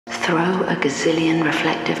Throw a gazillion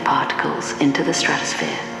reflective particles into the stratosphere,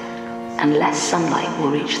 and less sunlight will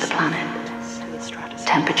reach the planet.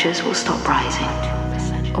 Temperatures will stop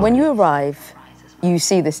rising. When you arrive, you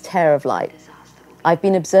see this tear of light. I've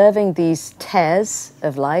been observing these tears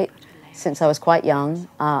of light since I was quite young.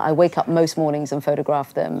 I wake up most mornings and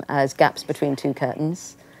photograph them as gaps between two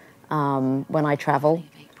curtains. When I travel,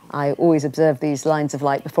 I always observe these lines of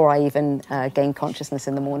light before I even gain consciousness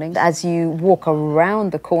in the morning. As you walk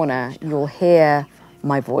around the corner, you'll hear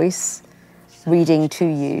my voice reading to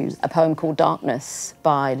you a poem called Darkness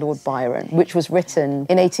by Lord Byron, which was written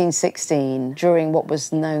in 1816 during what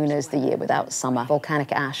was known as the year without summer.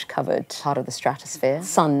 Volcanic ash covered part of the stratosphere.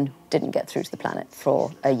 Sun didn't get through to the planet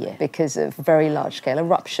for a year because of a very large-scale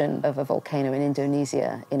eruption of a volcano in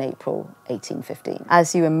Indonesia in April 1815.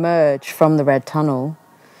 As you emerge from the Red Tunnel,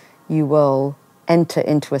 you will enter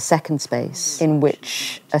into a second space in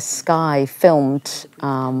which a sky filmed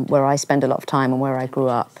where I spend a lot of time and where I grew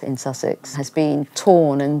up in Sussex has been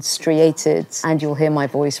torn and striated, and you'll hear my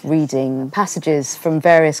voice reading passages from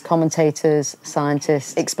various commentators,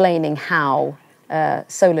 scientists, explaining how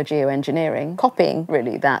solar geoengineering, copying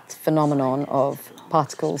really that phenomenon of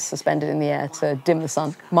particles suspended in the air to dim the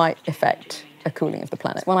sun, might affect a cooling of the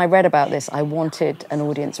planet. When I read about this, I wanted an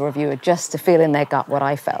audience or a viewer just to feel in their gut what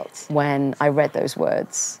I felt when I read those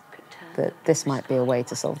words, that this might be a way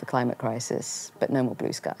to solve the climate crisis, but no more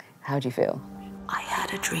blue sky. How do you feel? I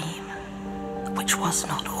had a dream, which was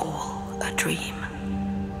not all a dream.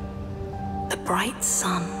 The bright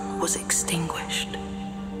sun was extinguished,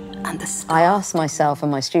 and the stars... I asked myself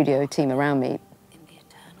and my studio team around me,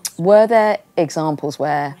 were there examples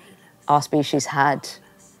where our species had,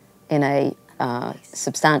 in a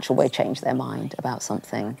substantial way, changed their mind about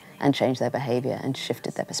something and changed their behaviour and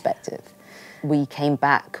shifted their perspective? We came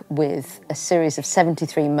back with a series of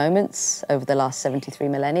 73 moments over the last 73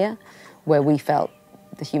 millennia where we felt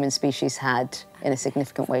the human species had, in a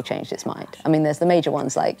significant way, changed its mind. I mean, there's the major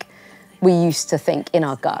ones, like we used to think in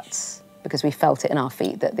our guts, because we felt it in our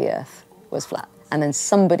feet, that the Earth was flat. And then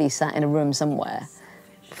somebody sat in a room somewhere,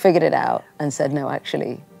 figured it out and said, no,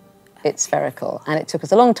 actually, it's spherical. And it took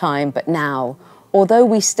us a long time, but now, although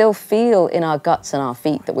we still feel in our guts and our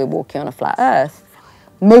feet that we're walking on a flat Earth,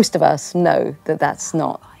 most of us know that that's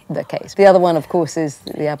not the case. The other one, of course, is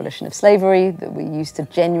the abolition of slavery, that we used to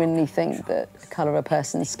genuinely think that the colour of a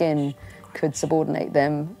person's skin could subordinate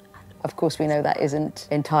them. Of course, we know that isn't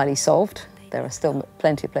entirely solved. There are still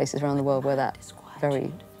plenty of places around the world where that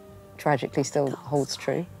very tragically still holds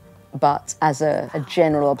true. But as a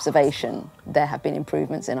general observation, there have been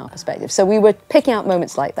improvements in our perspective. So we were picking out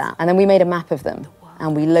moments like that, and then we made a map of them,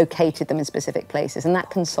 and we located them in specific places, and that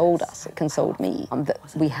consoled us. It consoled me that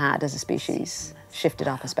we had, as a species, shifted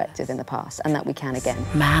our perspective in the past, and that we can again.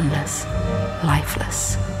 Manless,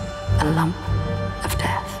 lifeless, a lump of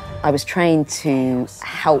death. I was trained to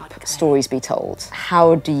help stories be told.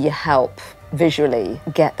 How do you help visually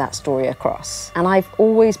get that story across? And I've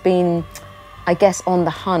always been, I guess, on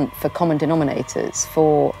the hunt for common denominators,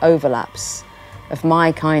 for overlaps of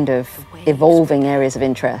my kind of evolving areas of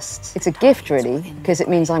interest. It's a gift, really, because it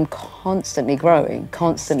means I'm constantly growing,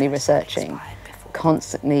 constantly researching,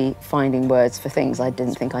 constantly finding words for things I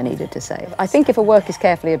didn't think I needed to say. I think if a work is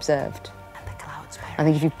carefully observed, I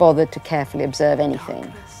think if you've bothered to carefully observe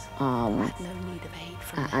anything,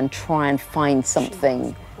 and try and find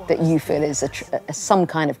something that you feel is some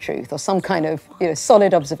kind of truth or some kind of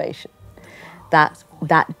solid observation, that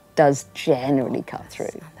does generally cut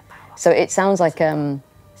through. So it sounds like it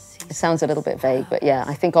sounds a little bit vague, but yeah,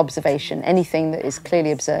 I think observation, anything that is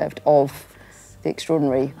clearly observed of the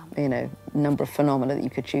extraordinary, number of phenomena that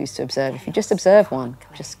you could choose to observe. If you just observe one,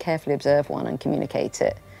 just carefully observe one and communicate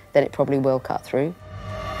it, then it probably will cut through.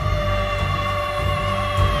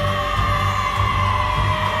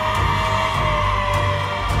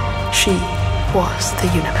 She was the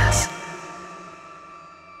universe.